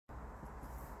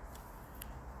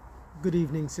Good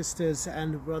evening, sisters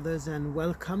and brothers, and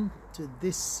welcome to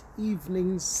this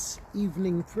evening's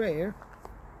evening prayer.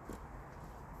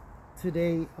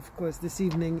 Today, of course, this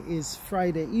evening is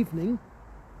Friday evening.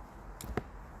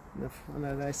 And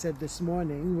as I said this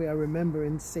morning, we are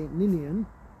remembering Saint Ninian,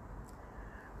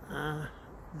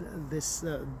 this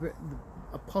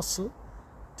apostle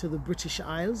to the British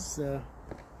Isles, the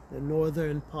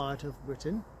northern part of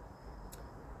Britain.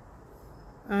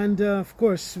 And of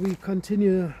course, we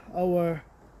continue our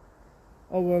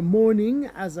mourning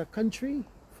as a country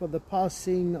for the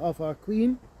passing of our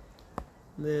Queen.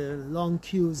 The long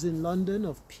queues in London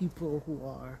of people who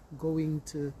are going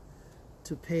to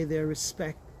pay their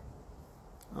respect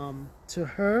to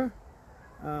her,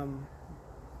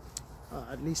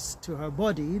 at least to her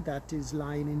body that is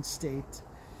lying in state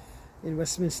in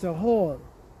Westminster Hall.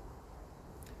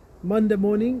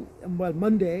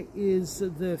 Monday is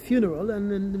the funeral,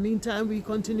 and in the meantime we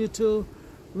continue to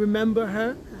remember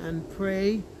her and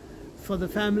pray for the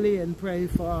family and pray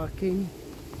for our king,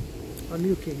 our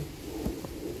new king,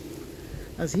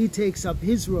 as he takes up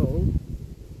his role,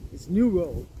 his new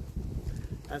role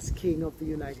as King of the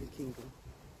United Kingdom.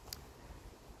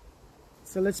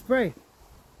 So let's pray.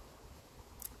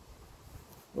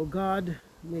 O God,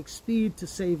 make speed to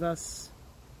save us.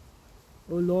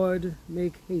 O Lord,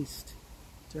 make haste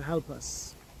to help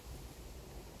us.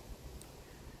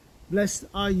 Blessed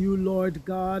are you, Lord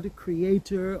God,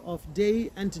 creator of day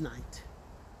and night.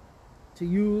 To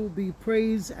you be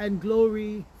praise and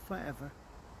glory forever.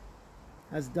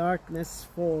 As darkness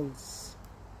falls,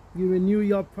 you renew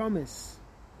your promise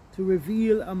to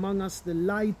reveal among us the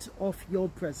light of your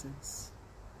presence.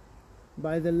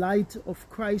 By the light of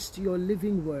Christ, your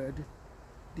living word,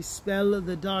 dispel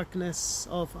the darkness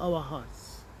of our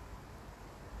hearts,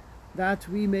 that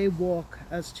we may walk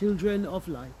as children of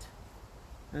light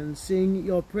and sing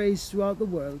your praise throughout the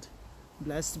world.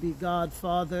 Blessed be God,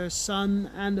 Father,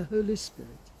 Son, and Holy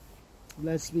Spirit.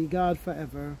 Blessed be God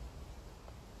forever.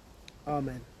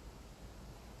 Amen.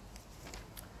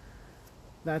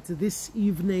 That this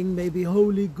evening may be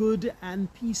wholly good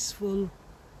and peaceful,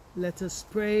 let us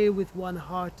pray with one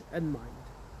heart and mind.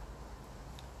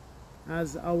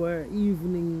 As our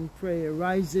evening prayer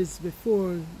rises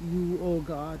before you, O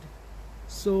God,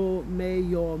 so may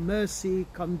your mercy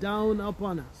come down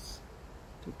upon us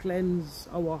to cleanse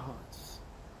our hearts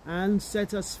and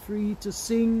set us free to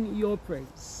sing your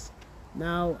praise,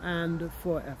 now and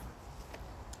forever.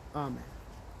 Amen.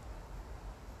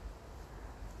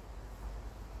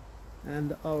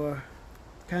 And our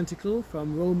canticle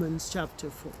from Romans chapter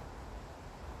 4.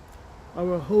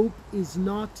 Our hope is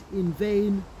not in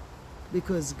vain,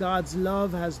 because God's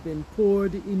love has been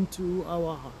poured into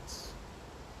our hearts.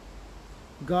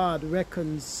 God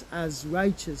reckons as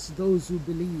righteous those who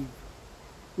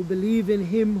believe in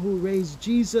him who raised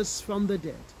Jesus from the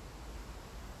dead.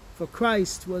 For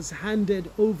Christ was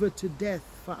handed over to death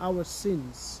for our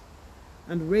sins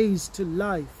and raised to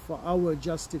life for our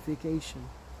justification.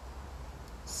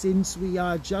 Since we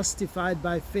are justified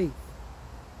by faith,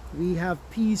 we have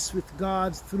peace with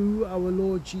God through our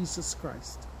Lord Jesus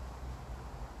Christ.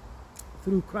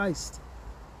 Through Christ,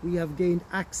 we have gained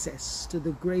access to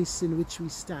the grace in which we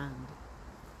stand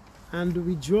and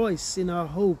rejoice in our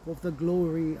hope of the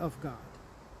glory of God.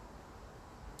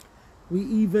 We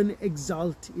even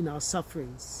exult in our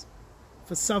sufferings,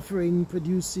 for suffering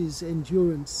produces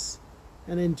endurance,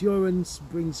 and endurance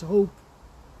brings hope,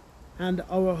 and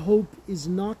our hope is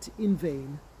not in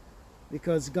vain,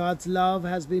 because God's love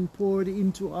has been poured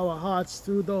into our hearts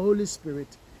through the Holy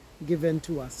Spirit given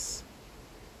to us.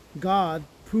 God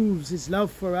proves his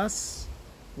love for us.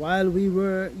 While we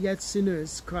were yet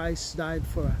sinners, Christ died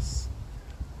for us.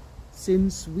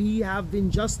 Since we have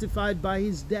been justified by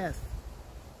his death,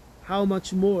 how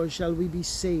much more shall we be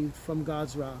saved from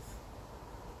God's wrath?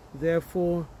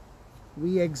 Therefore,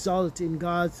 we exult in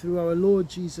God through our Lord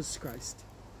Jesus Christ,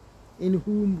 in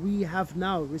whom we have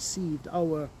now received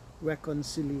our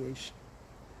reconciliation.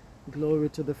 Glory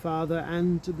to the Father,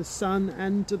 and to the Son,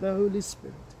 and to the Holy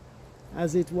Spirit,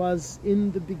 as it was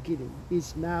in the beginning,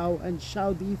 is now, and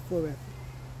shall be forever.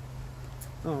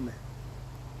 Amen.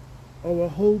 Our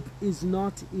hope is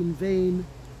not in vain,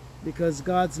 because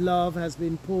God's love has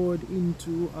been poured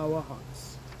into our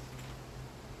hearts.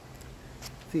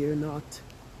 Fear not,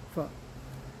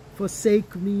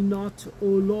 forsake me not, O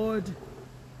Lord.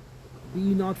 Be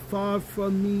not far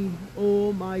from me,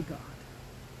 O my God.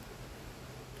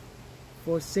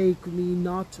 Forsake me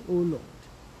not, O Lord.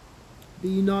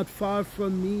 Be not far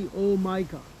from me, O my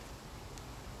God.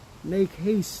 Make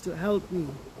haste to help me,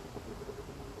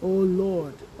 O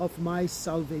Lord of my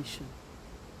salvation.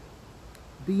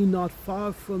 be not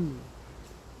far from me,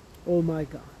 O my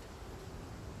God.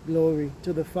 Glory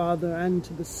to the Father, and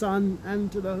to the Son,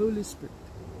 and to the Holy Spirit,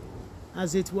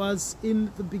 as it was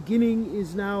in the beginning,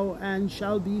 is now, and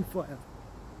shall be forever.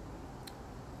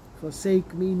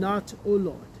 Forsake me not, O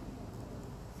Lord.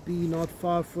 Be not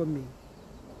far from me,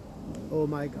 O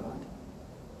my God.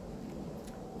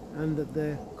 And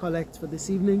the collect for this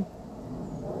evening.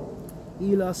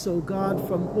 Heal us, O God,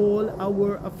 from all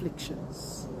our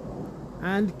afflictions,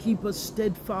 and keep us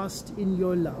steadfast in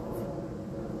your love.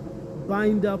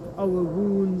 Bind up our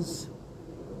wounds,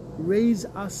 raise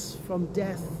us from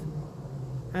death,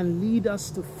 and lead us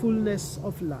to fullness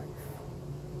of life.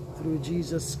 Through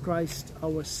Jesus Christ,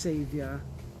 our Savior.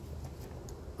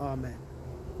 Amen.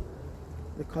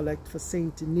 The collect for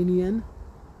Saint Ninian,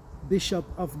 Bishop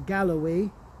of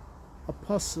Galloway,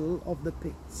 Apostle of the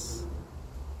Picts.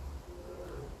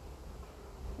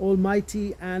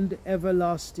 Almighty and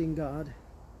everlasting God,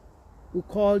 who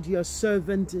called your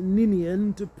servant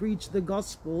Ninian to preach the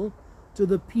gospel to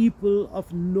the people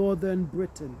of northern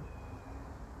Britain,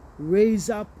 raise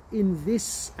up in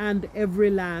this and every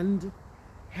land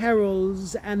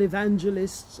heralds and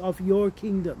evangelists of your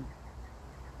kingdom,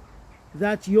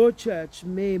 that your church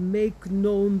may make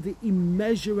known the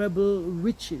immeasurable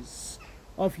riches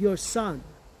of your Son,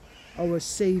 our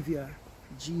Savior,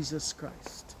 Jesus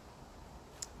Christ.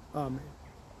 Amen.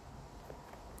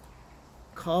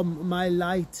 Come, my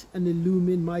light, and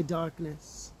illumine my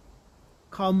darkness.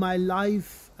 Come, my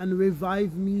life, and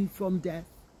revive me from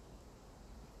death.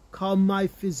 Come, my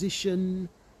physician,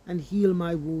 and heal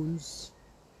my wounds.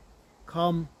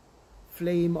 Come,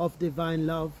 flame of divine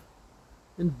love,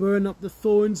 and burn up the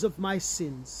thorns of my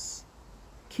sins.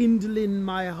 Kindle in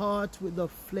my heart with the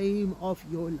flame of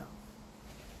your love.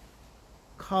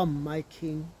 Come, my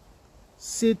King,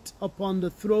 sit upon the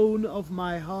throne of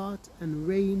my heart and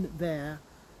reign there,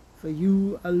 for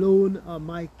you alone are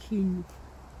my King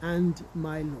and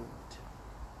my Lord.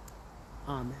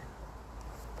 Amen.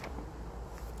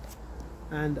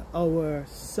 And our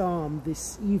psalm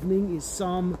this evening is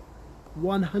Psalm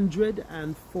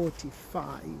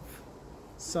 145.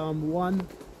 Psalm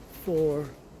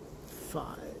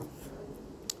 145.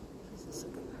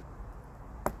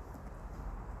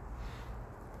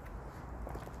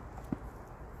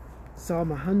 Psalm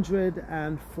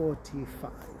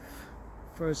 145.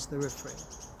 First the refrain.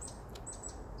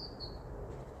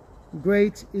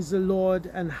 Great is the Lord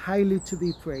and highly to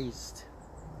be praised.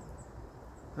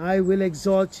 I will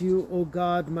exalt you, O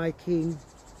God, my King,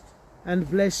 and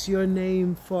bless your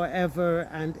name forever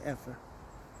and ever.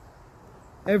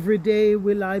 Every day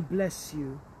will I bless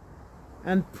you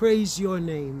and praise your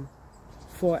name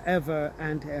forever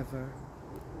and ever.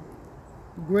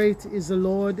 Great is the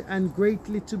Lord and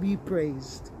greatly to be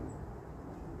praised.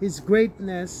 His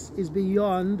greatness is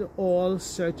beyond all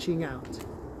searching out.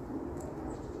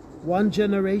 One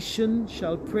generation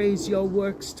shall praise your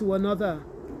works to another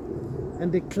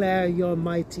and declare your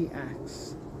mighty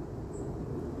acts.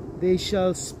 They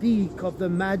shall speak of the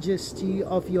majesty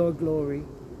of your glory,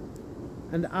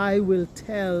 and I will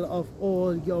tell of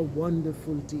all your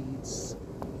wonderful deeds.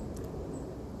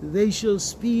 They shall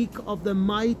speak of the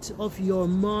might of your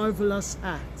marvelous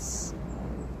acts,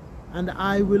 and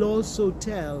I will also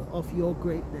tell of your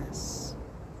greatness.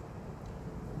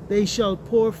 They shall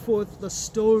pour forth the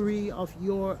story of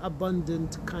your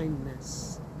abundant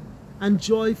kindness, and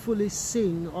joyfully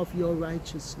sing of your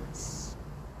righteousness.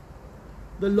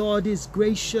 The Lord is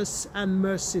gracious and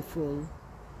merciful,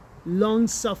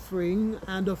 long-suffering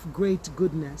and of great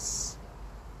goodness.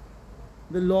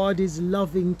 The Lord is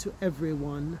loving to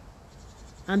everyone,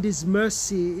 and his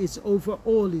mercy is over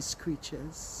all his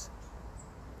creatures.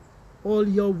 All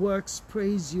your works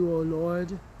praise you, O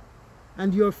Lord,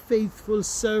 and your faithful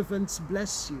servants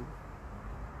bless you.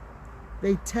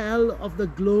 They tell of the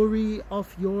glory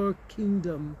of your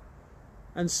kingdom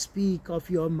and speak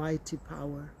of your mighty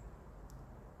power,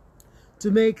 to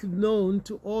make known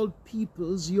to all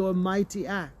peoples your mighty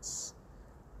acts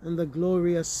and the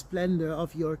glorious splendor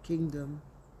of your kingdom.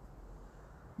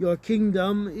 Your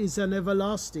kingdom is an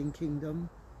everlasting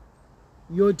kingdom.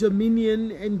 Your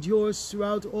dominion endures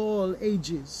throughout all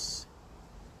ages.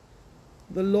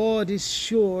 The Lord is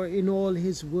sure in all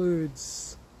his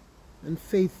words and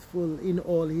faithful in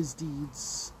all his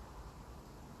deeds.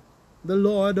 The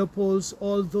Lord upholds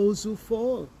all those who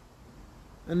fall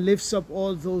and lifts up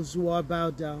all those who are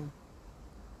bowed down.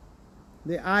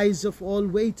 The eyes of all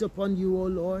wait upon you, O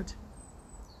Lord,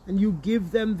 and you give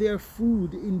them their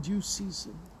food in due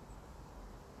season.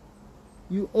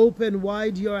 You open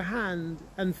wide your hand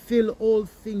and fill all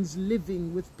things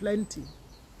living with plenty.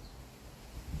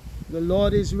 The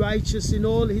Lord is righteous in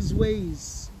all his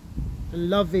ways and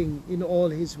loving in all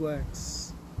his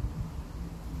works.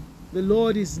 The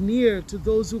Lord is near to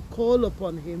those who call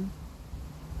upon him,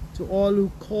 to all who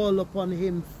call upon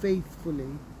him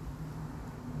faithfully.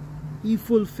 He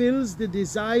fulfills the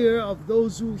desire of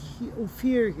those who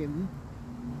fear him.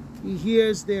 He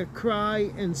hears their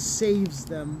cry and saves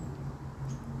them.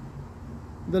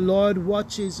 The Lord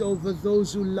watches over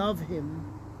those who love him,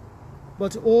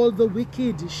 but all the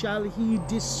wicked shall he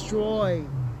destroy.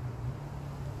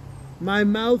 My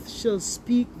mouth shall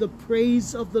speak the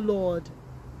praise of the Lord,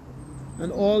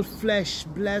 and all flesh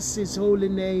bless his holy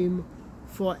name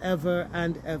forever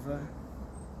and ever.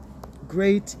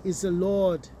 Great is the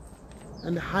Lord,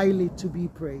 and highly to be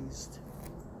praised.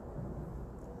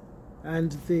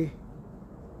 And the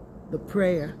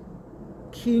prayer,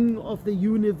 King of the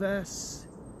universe,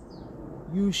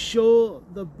 you show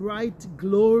the bright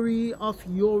glory of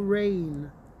your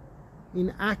reign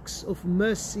in acts of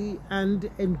mercy and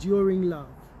enduring love.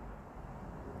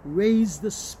 Raise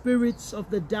the spirits of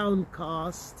the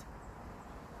downcast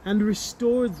and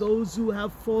restore those who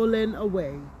have fallen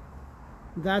away,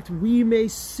 that we may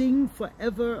sing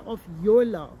forever of your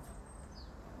love,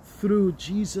 through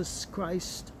Jesus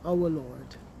Christ our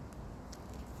Lord.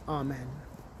 Amen.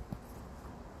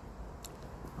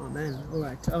 Amen. All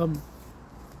right.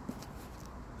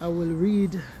 I will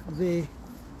read the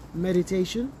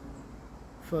meditation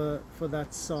for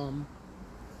that Psalm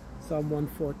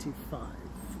 145.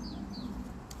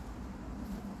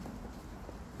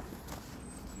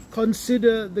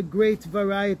 Consider the great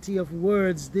variety of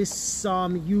words this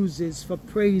psalm uses for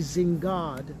praising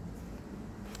God.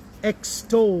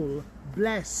 Extol,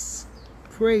 bless,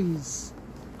 praise,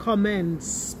 commend,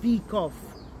 speak of,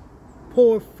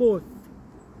 pour forth,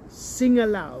 sing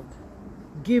aloud,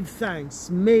 give thanks,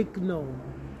 make known.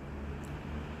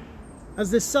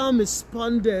 As the psalmist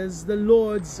ponders the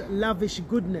Lord's lavish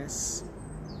goodness,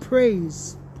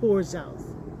 praise pours out.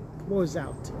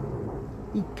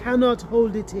 He cannot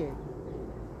hold it in.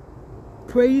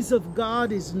 Praise of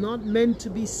God is not meant to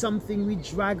be something we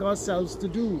drag ourselves to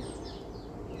do.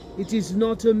 It is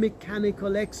not a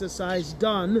mechanical exercise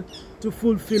done to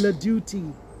fulfill a duty.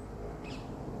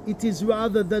 It is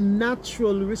rather the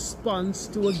natural response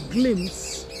to a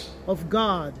glimpse of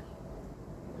God.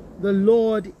 The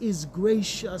Lord is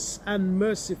gracious and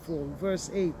merciful.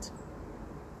 Verse 8.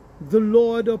 The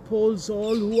Lord upholds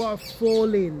all who are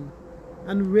fallen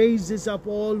and raises up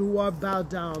all who are bowed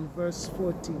down. Verse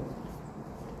 14.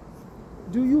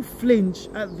 Do you flinch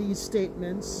at these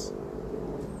statements,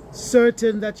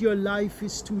 certain that your life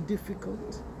is too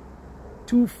difficult,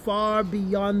 too far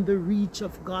beyond the reach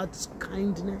of God's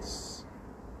kindness?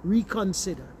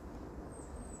 Reconsider.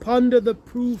 Ponder the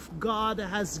proof God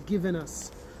has given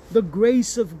us. The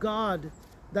grace of God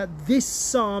that this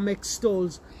psalm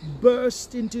extols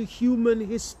burst into human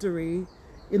history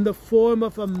in the form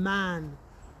of a man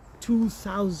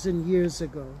 2,000 years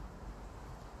ago.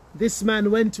 This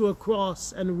man went to a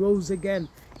cross and rose again.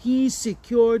 He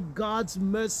secured God's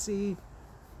mercy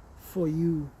for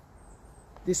you,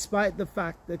 despite the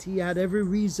fact that he had every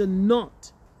reason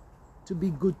not to be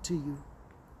good to you.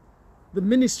 The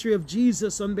ministry of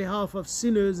Jesus on behalf of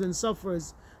sinners and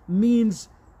sufferers means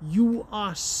you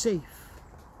are safe.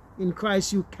 In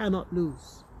Christ you cannot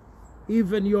lose.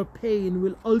 Even your pain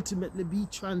will ultimately be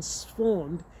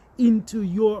transformed into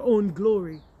your own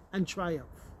glory and triumph.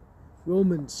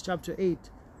 Romans chapter 8,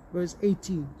 verse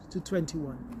 18 to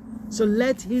 21. So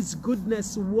let his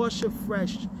goodness wash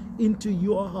afresh into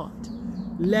your heart.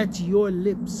 Let your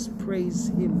lips praise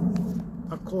him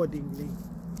accordingly.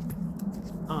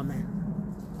 Amen.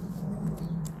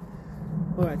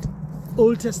 All right.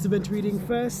 Old Testament reading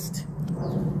first,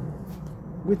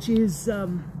 which is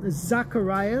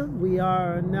Zechariah. We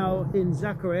are now in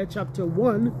Zechariah chapter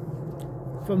 1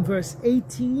 from verse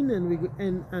 18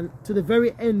 and to the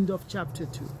very end of chapter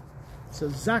 2. So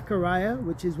Zechariah,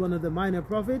 which is one of the minor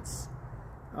prophets,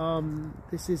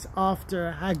 this is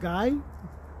after Haggai.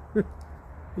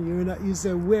 You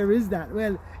say, where is that?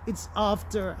 Well, it's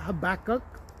after Habakkuk,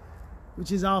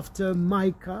 which is after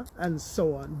Micah, and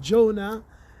so on. Jonah,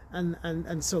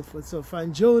 and so forth. So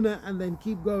find Jonah and then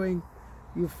keep going,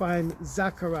 you find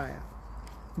Zechariah,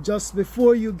 just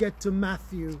before you get to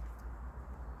Matthew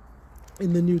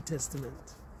in the New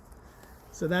Testament.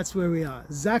 So that's where we are.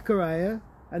 Zechariah.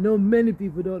 I know many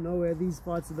people don't know where these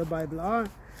parts of the Bible are,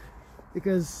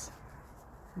 because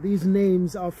these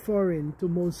names are foreign to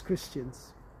most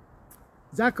Christians.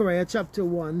 Zechariah chapter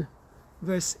 1,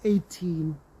 verse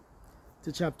 18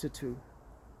 to chapter 2.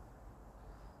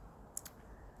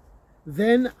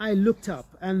 Then I looked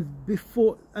up, and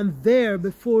there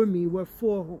before me were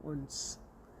 4 horns.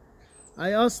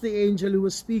 I asked the angel who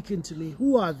was speaking to me,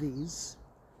 "Who are these?"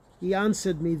 He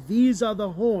answered me, "These are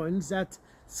the horns that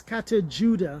scattered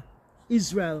Judah,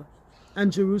 Israel,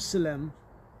 and Jerusalem."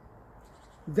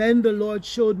 Then the Lord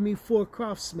showed me 4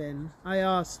 craftsmen. I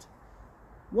asked,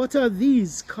 "What are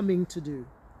these coming to do?"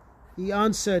 He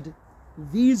answered,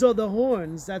 "These are the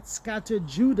horns that scattered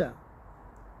Judah,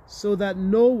 so that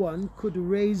no one could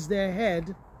raise their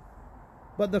head.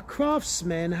 But the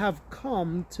craftsmen have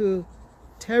come to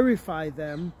terrify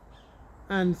them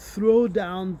and throw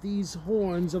down these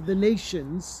horns of the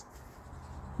nations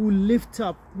who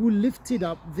lifted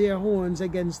up their horns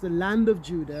against the land of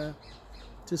Judah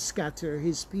to scatter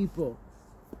his people."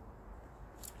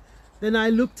 Then I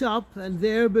looked up, and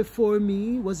there before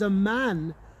me was a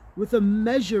man with a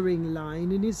measuring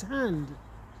line in his hand.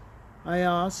 I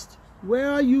asked, "Where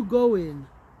are you going?"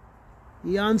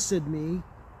 He answered me,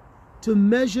 "To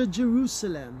measure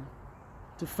Jerusalem,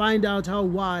 to find out how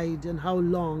wide and how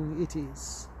long it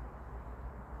is."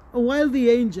 And while the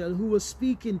angel who was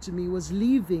speaking to me was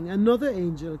leaving, another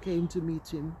angel came to meet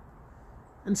him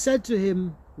and said to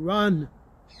him, "Run,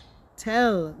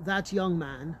 tell that young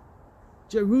man,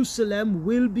 Jerusalem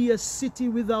will be a city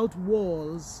without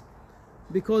walls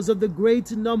because of the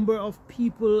great number of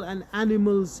people and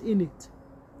animals in it.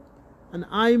 And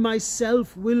I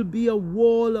myself will be a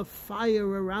wall of fire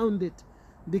around it,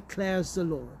 declares the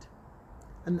Lord,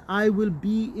 and I will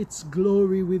be its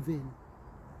glory within.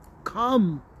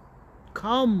 Come,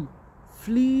 come,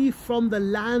 flee from the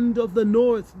land of the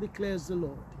north, declares the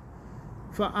Lord.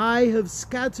 For I have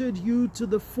scattered you to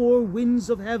the 4 winds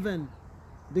of heaven,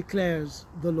 declares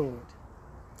the Lord.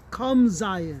 Come,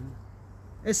 Zion,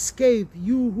 escape,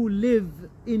 you who live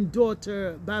in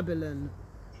daughter Babylon.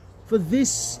 For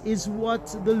this is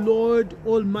what the Lord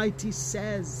Almighty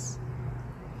says: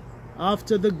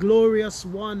 after the glorious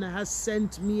one has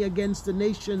sent me against the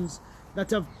nations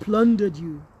that have plundered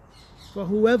you, for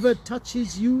whoever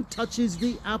touches you touches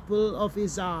the apple of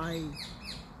his eye,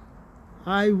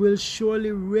 I will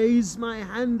surely raise my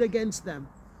hand against them,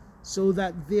 so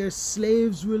that their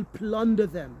slaves will plunder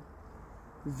them.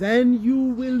 Then you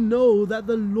will know that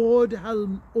the Lord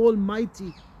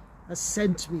Almighty has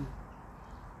sent me.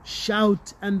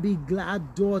 Shout and be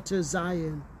glad, daughter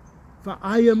Zion, for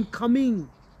I am coming,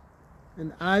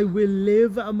 and I will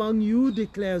live among you,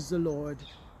 declares the Lord.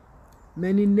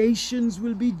 Many nations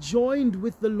will be joined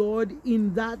with the Lord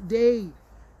in that day,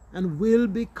 and will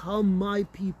become my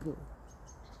people.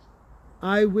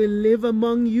 I will live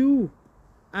among you,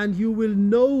 and you will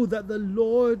know that the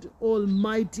Lord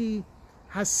Almighty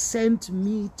has sent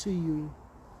me to you.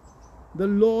 The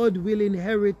Lord will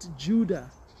inherit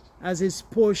Judah as his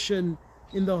portion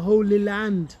in the Holy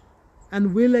Land,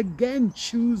 and will again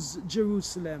choose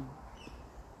Jerusalem.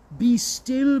 Be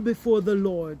still before the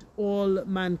Lord, all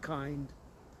mankind,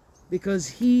 because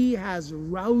he has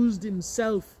roused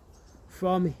himself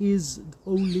from his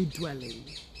holy dwelling.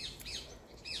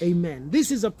 Amen.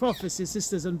 This is a prophecy,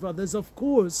 sisters and brothers, of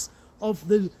course, of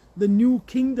the new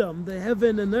kingdom, the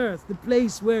heaven and earth, the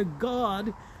place where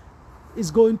God is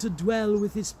going to dwell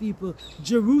with his people.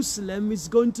 Jerusalem is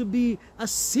going to be a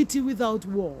city without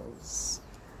walls.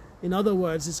 In other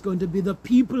words, it's going to be the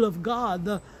people of God.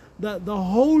 The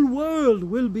whole world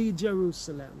will be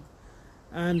Jerusalem,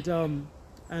 and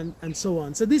so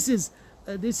on. So this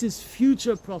is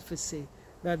future prophecy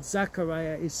that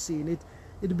Zechariah is seeing.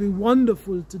 It'd be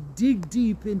wonderful to dig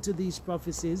deep into these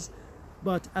prophecies,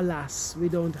 but alas, we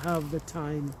don't have the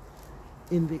time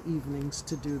in the evenings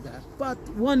to do that. But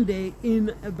one day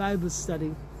in a Bible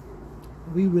study,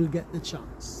 we will get the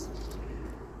chance.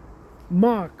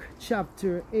 Mark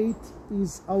chapter 8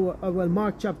 is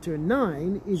Mark chapter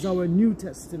 9 is our New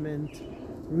Testament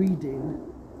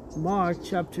reading. Mark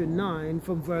chapter 9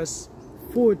 from verse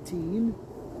 14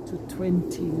 to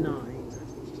 29.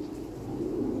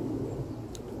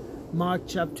 Mark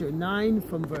chapter 9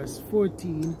 from verse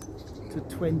 14 to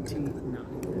 29.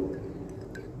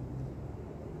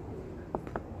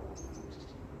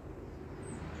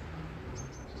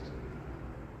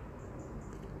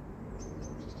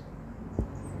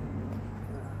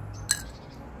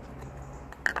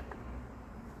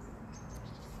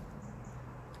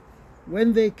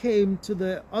 When they came to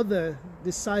the other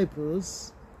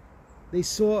disciples, they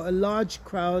saw a large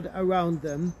crowd around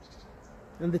them,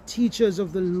 and the teachers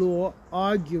of the law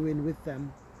arguing with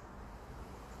them.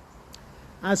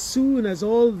 As soon as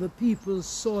all the people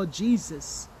saw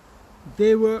Jesus,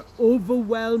 they were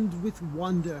overwhelmed with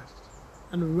wonder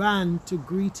and ran to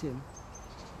greet him.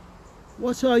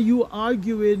 "What are you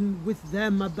arguing with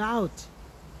them about?"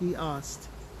 he asked.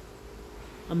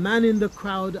 A man in the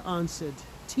crowd answered,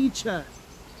 "Teacher,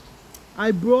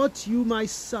 I brought you my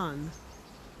son,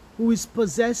 who is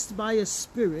possessed by a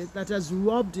spirit that has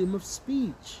robbed him of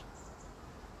speech.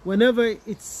 Whenever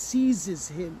it seizes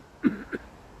him,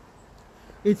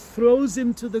 it throws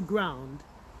him to the ground.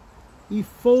 He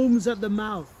foams at the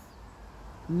mouth,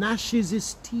 gnashes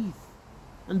his teeth,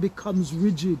 and becomes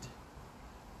rigid.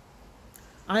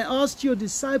 I asked your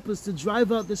disciples to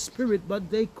drive out the spirit,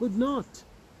 but they could not."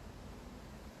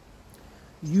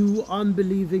 "You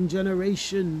unbelieving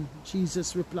generation,"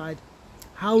 Jesus replied,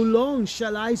 "how long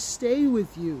shall I stay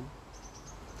with you?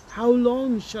 How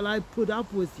long shall I put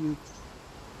up with you?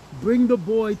 Bring the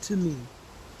boy to me."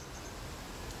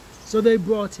 So they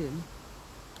brought him.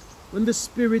 When the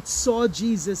spirit saw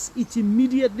Jesus, it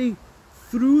immediately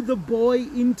threw the boy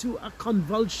into a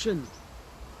convulsion.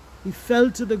 He fell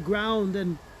to the ground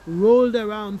and rolled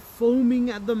around,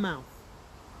 foaming at the mouth.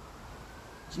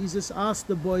 Jesus asked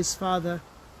the boy's father,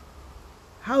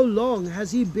 "How long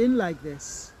has he been like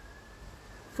this?"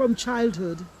 "From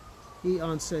childhood," he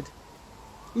answered.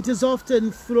 "It has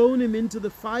often thrown him into the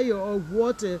fire or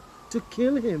water to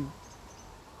kill him.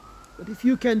 But if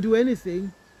you can do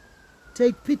anything,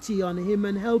 take pity on him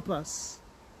and help us.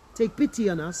 Take pity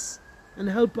on us and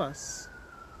help us."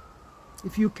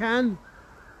 "If you can,"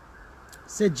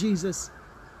 said Jesus,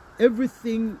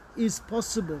 "everything is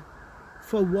possible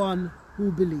for one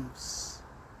who believes."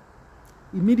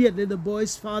 Immediately the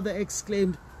boy's father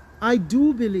exclaimed, "I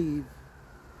do believe.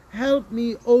 Help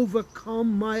me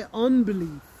overcome my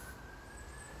unbelief."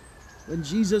 When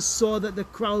Jesus saw that the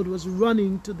crowd was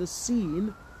running to the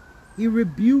scene, he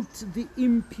rebuked the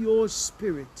impure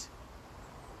spirit.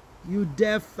 "You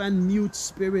deaf and mute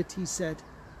spirit," he said,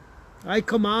 "I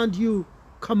command you,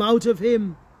 come out of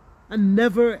him and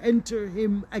never enter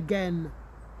him again."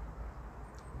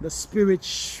 The spirit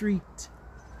shrieked,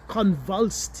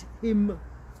 convulsed him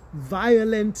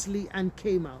violently, and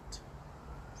came out.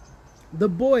 The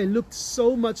boy looked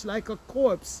so much like a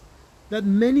corpse that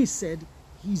many said,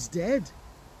 "He's dead."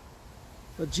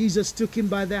 But Jesus took him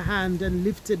by the hand and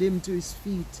lifted him to his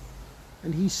feet,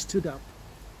 and he stood up.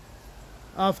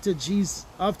 After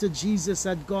Jesus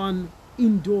had gone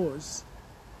indoors,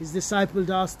 his disciples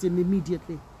asked him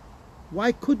immediately,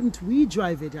 "Why couldn't we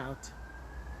drive it out?"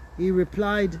 He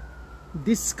replied,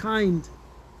 "This kind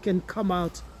can come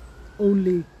out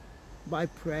only by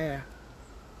prayer."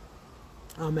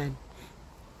 Amen.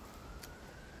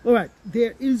 All right,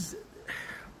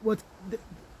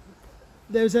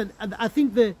 I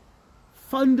think the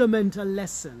fundamental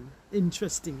lesson,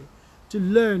 interestingly, to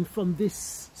learn from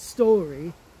this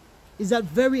story is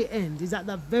at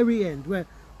that very end where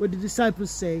the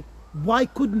disciples say, "Why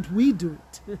couldn't we do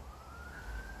it?"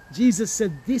 Jesus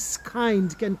said, "This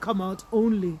kind can come out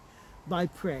only by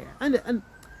prayer." And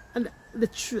the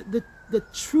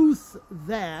truth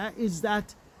there is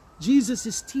that Jesus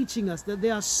is teaching us that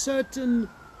there are certain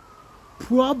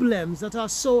problems that are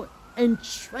so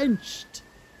entrenched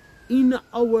in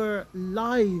our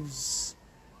lives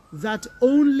that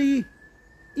only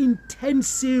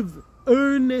intensive,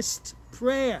 earnest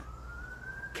prayer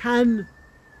can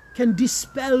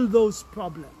dispel those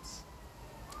problems.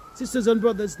 Sisters and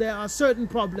brothers, there are certain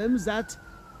problems that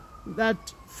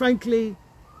frankly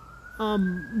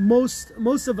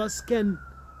most of us can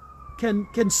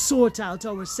sort out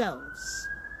ourselves.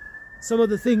 Some of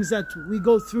the things that we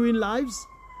go through in lives,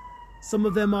 some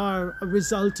of them are a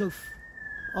result of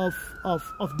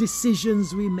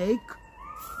decisions we make,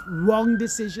 wrong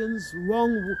decisions,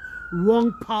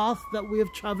 wrong path that we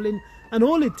have traveling, and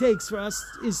all it takes for us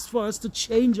is for us to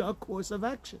change our course of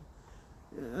action.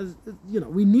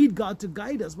 We need God to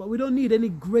guide us, but we don't need any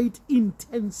great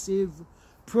intensive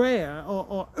prayer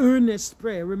or earnest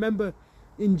prayer. Remember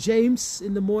in James,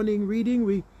 in the morning reading,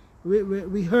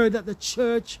 we heard that the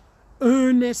church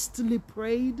earnestly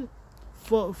prayed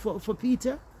for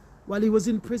Peter while he was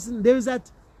in prison. There is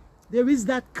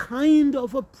that kind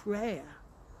of a prayer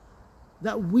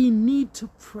that we need to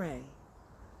pray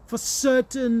for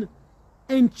certain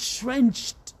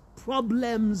entrenched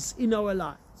problems in our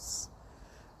lives.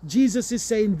 Jesus is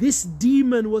saying this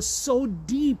demon was so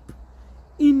deep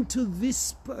into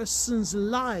this person's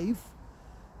life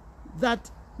that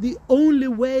the only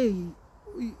way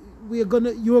you're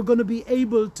going to be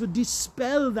able to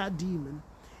dispel that demon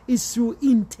is through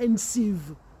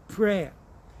intensive prayer.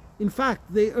 In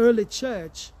fact, the early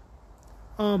church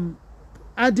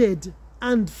added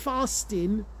 "and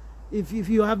fasting." If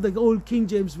you have the old King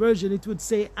James Version, it would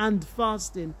say "and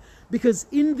fasting," because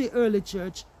in the early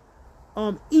church,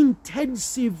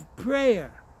 intensive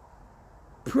prayer,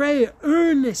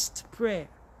 earnest prayer,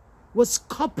 was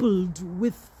coupled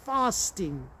with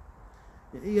fasting.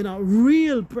 You know,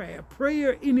 real prayer,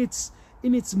 prayer in its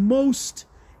most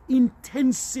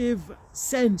intensive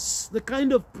sense, the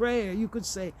kind of prayer, you could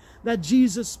say, that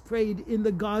Jesus prayed in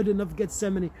the Garden of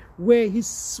Gethsemane, where his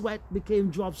sweat became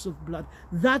drops of blood.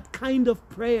 That kind of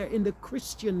prayer in the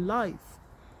Christian life.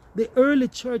 The early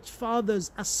church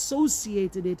fathers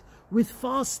associated it with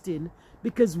fasting,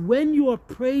 because when you are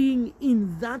praying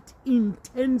in that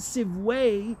intensive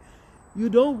way, you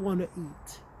don't want to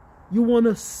eat. You want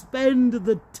to spend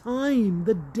the time,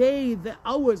 the day, the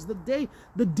hours, the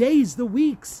days, the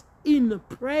weeks in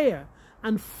prayer.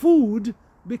 And food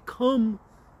become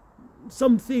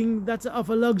something that's of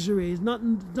a luxury. It's not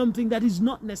something that is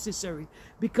not necessary,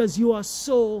 because you are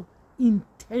so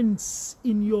intense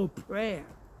in your prayer.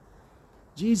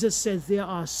 Jesus says there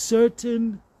are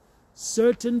certain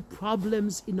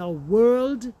problems in our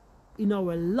world, in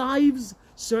our lives,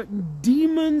 certain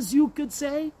demons, you could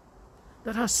say,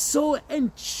 that are so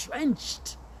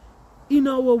entrenched in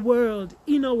our world,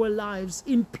 in our lives,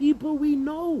 in people we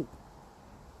know,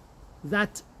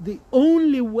 that the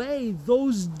only way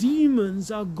those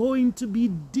demons are going to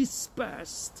be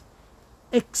dispersed,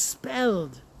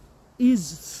 expelled,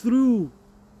 is through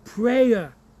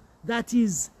prayer. That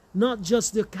is not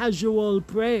just the casual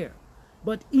prayer,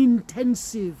 but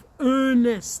intensive,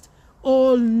 earnest,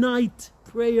 all-night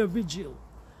prayer vigil.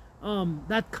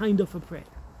 That kind of a prayer.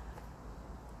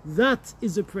 That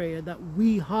is a prayer that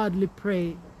we hardly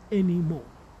pray anymore.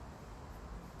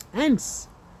 Hence,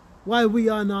 why we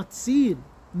are not seeing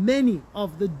many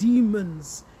of the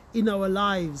demons in our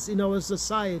lives, in our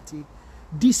society,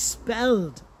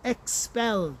 dispelled,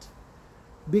 expelled,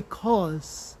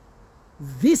 because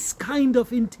this kind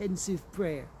of intensive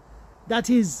prayer, that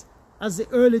is, as the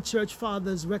early church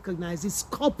fathers recognized, is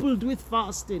coupled with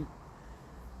fasting,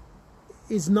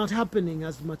 is not happening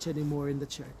as much anymore in the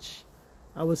church.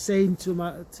 I was saying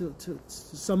to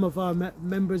some of our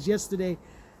members yesterday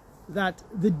that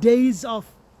the days of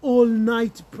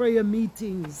all-night prayer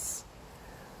meetings,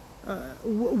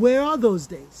 where are those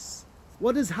days?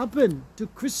 What has happened to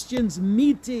Christians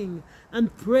meeting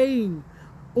and praying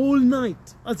all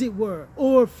night, as it were,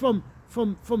 or from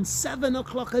 7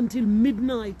 o'clock until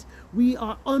midnight? We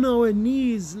are on our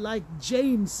knees like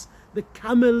James, the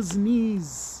camel's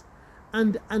knees,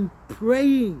 and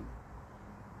praying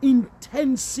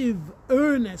intensive,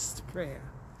 earnest prayer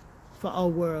for our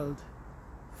world,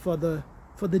 for the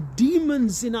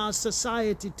demons in our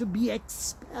society to be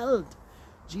expelled.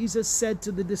 Jesus said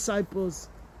to the disciples,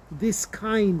 this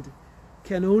kind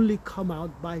can only come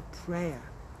out by prayer.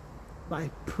 By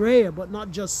prayer, but not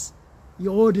just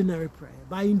your ordinary prayer,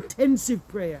 by intensive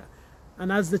prayer.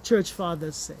 And as the church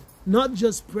fathers say, not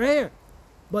just prayer,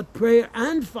 but prayer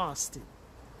and fasting.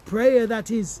 Prayer that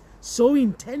is so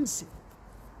intensive,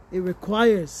 it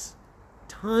requires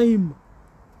time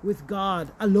with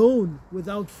God, alone,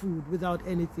 without food, without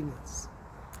anything else.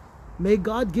 May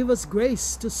God give us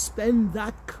grace to spend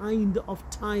that kind of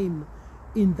time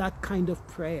in that kind of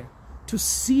prayer, to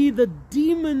see the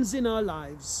demons in our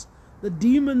lives, the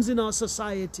demons in our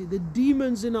society, the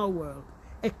demons in our world,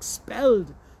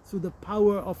 expelled through the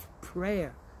power of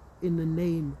prayer in the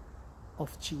name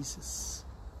of Jesus.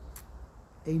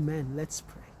 Amen. Let's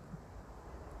pray.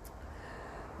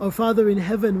 Our Father in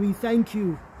heaven, we thank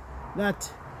you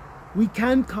that we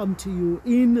can come to you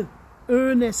in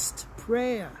earnest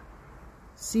prayer,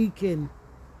 seeking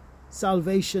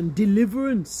salvation,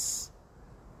 deliverance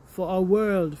for our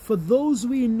world, for those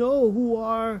we know who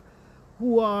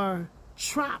are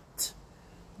trapped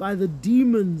by the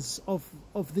demons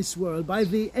of this world, by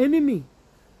the enemy.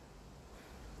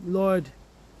 Lord,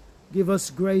 give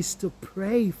us grace to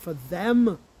pray for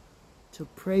them, to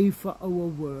pray for our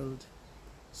world,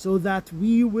 so that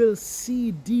we will see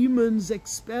demons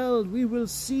expelled, we will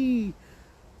see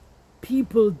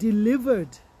people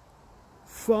delivered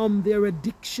from their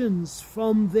addictions,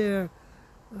 from the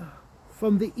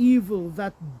evil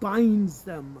that binds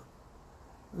them.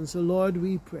 And so, Lord,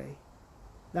 we pray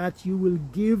that you will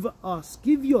give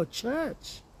your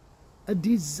church a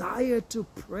desire to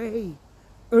pray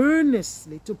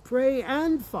earnestly, to pray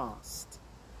and fast,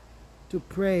 to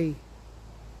pray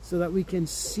so that we can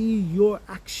see your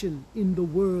action in the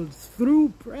world through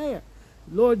prayer.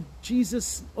 Lord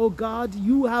Jesus, oh God,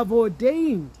 you have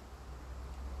ordained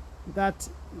that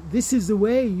this is the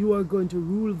way you are going to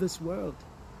rule this world,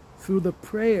 through the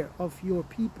prayer of your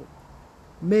people.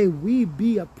 May we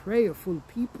be a prayerful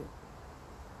people,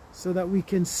 so that we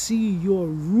can see your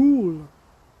rule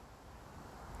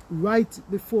right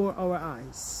before our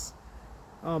eyes,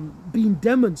 being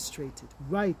demonstrated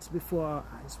right before our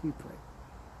eyes, we pray.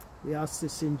 We ask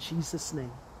this in Jesus'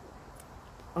 name.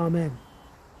 Amen.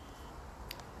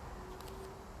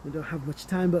 We don't have much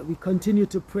time, but we continue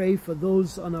to pray for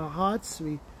those on our hearts.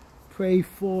 We pray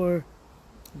for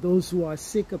those who are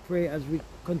sick. I pray as we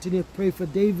continue to pray for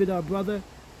David, our brother,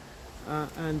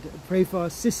 and pray for our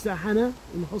sister Hannah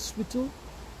in hospital.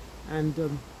 And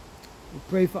we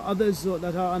pray for others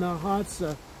that are on our hearts.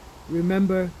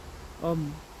 Remember, I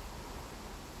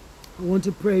want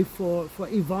to pray for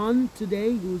Yvonne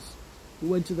today, who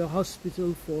went to the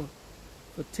hospital for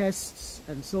tests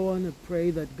and so on. I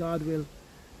pray that God will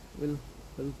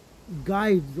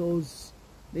guide those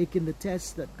making the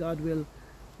tests, that God will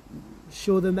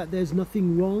show them that there's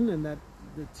nothing wrong and that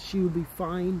she will be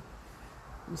fine.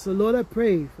 And so Lord, I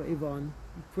pray for Yvonne.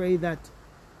 I pray that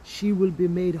she will be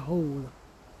made whole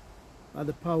by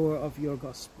the power of your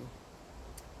gospel.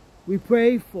 We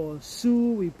pray for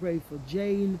Sue, we pray for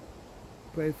Jane,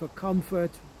 pray for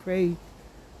comfort, pray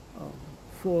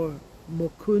for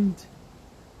Mokund,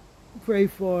 pray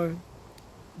for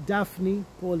Daphne,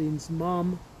 Pauline's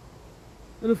mom.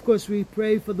 And of course we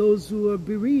pray for those who are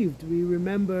bereaved. We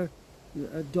remember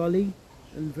Dolly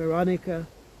and Veronica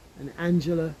and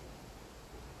Angela.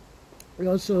 We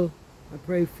also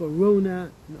pray for Rona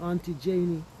and Auntie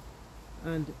Janie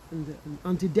and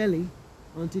Auntie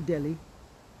Deli,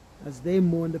 as they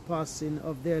mourn the passing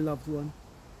of their loved one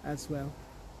as well.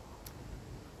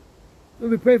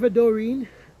 And we pray for Doreen,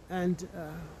 and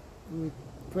we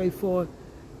pray for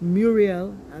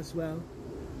Muriel as well,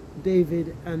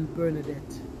 David and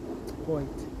Bernadette Hoyt.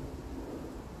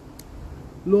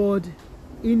 Lord,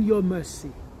 in your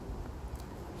mercy,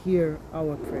 hear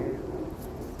our prayer.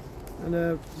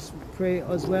 And just pray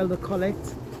as well the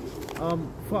collect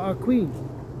for our Queen.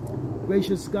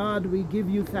 Gracious God, we give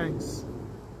you thanks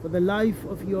for the life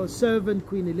of your servant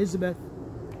Queen Elizabeth,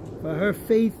 for her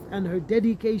faith and her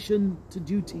dedication to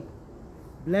duty.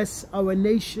 Bless our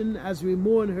nation as we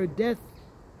mourn her death,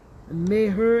 and may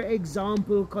her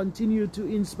example continue to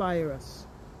inspire us.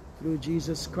 Through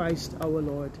Jesus Christ our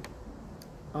Lord.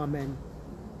 Amen.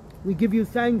 We give you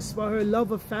thanks for her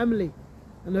love of family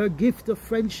and her gift of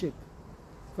friendship,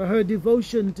 for her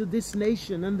devotion to this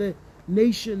nation and the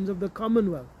nations of the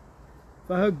Commonwealth,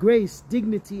 for her grace,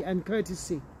 dignity, and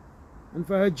courtesy, and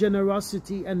for her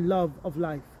generosity and love of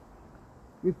life.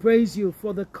 We praise you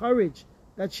for the courage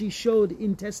that she showed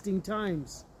in testing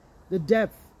times, the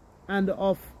depth and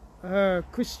of her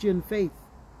Christian faith,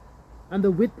 and the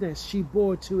witness she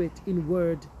bore to it in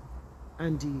word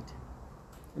and deed.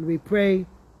 And we pray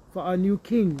for our new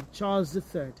King, Charles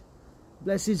III.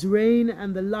 Bless his reign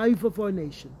and the life of our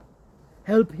nation.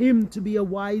 Help him to be a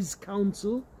wise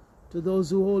counsel to those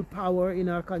who hold power in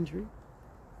our country.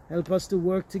 Help us to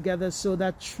work together so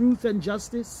that truth and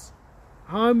justice,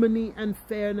 harmony and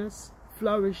fairness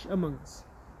flourish among us.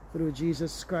 Through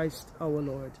Jesus Christ our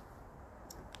Lord.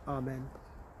 Amen.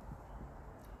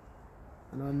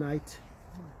 And our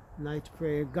night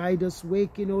prayer. Guide us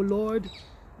waking, O Lord,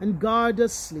 and guard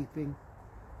us sleeping,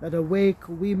 that awake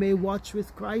we may watch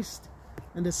with Christ,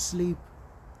 and asleep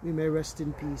we may rest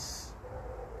in peace.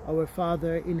 Our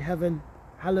Father in heaven,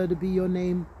 hallowed be your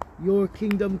name. Your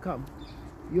kingdom come.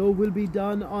 Your will be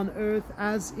done on earth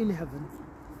as in heaven.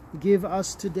 Give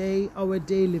us today our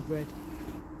daily bread.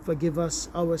 Forgive us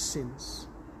our sins,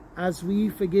 as we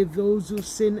forgive those who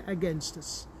sin against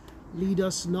us. Lead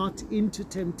us not into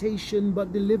temptation,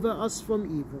 but deliver us from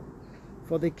evil.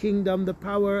 For the kingdom, the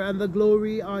power, and the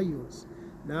glory are yours,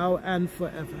 now and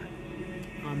forever.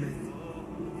 Amen.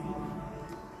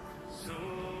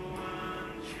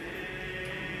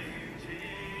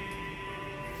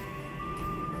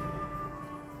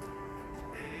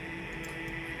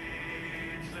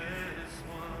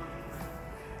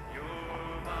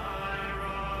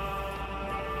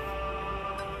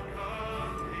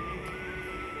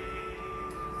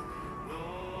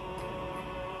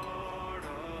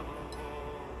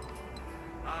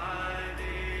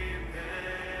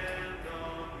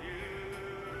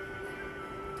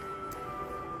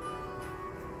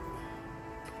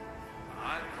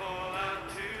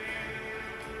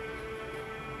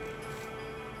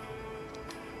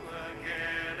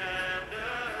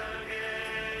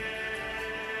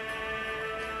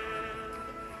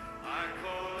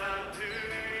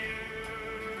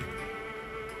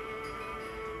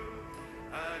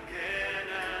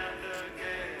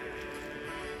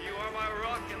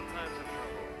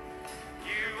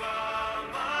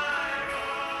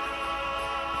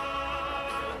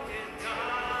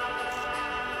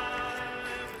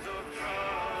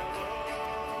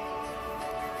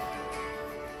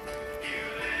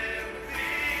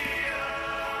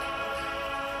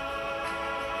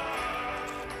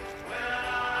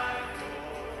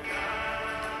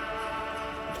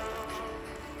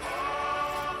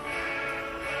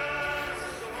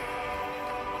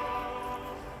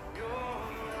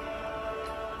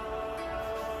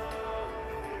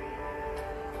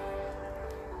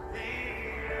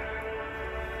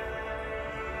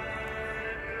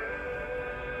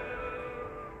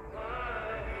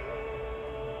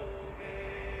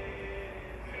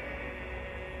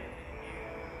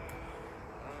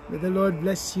 May the Lord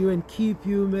bless you and keep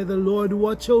you. May the Lord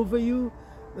watch over you.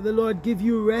 May the Lord give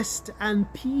you rest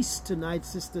and peace tonight,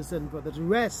 sisters and brothers.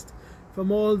 Rest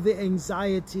from all the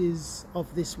anxieties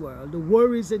of this world, the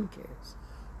worries and cares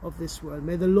of this world.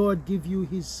 May the Lord give you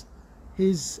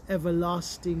his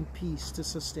everlasting peace to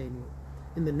sustain you.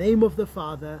 In the name of the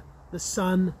Father, the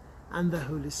Son, and the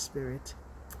Holy Spirit.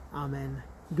 Amen.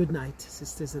 Good night,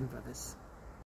 sisters and brothers.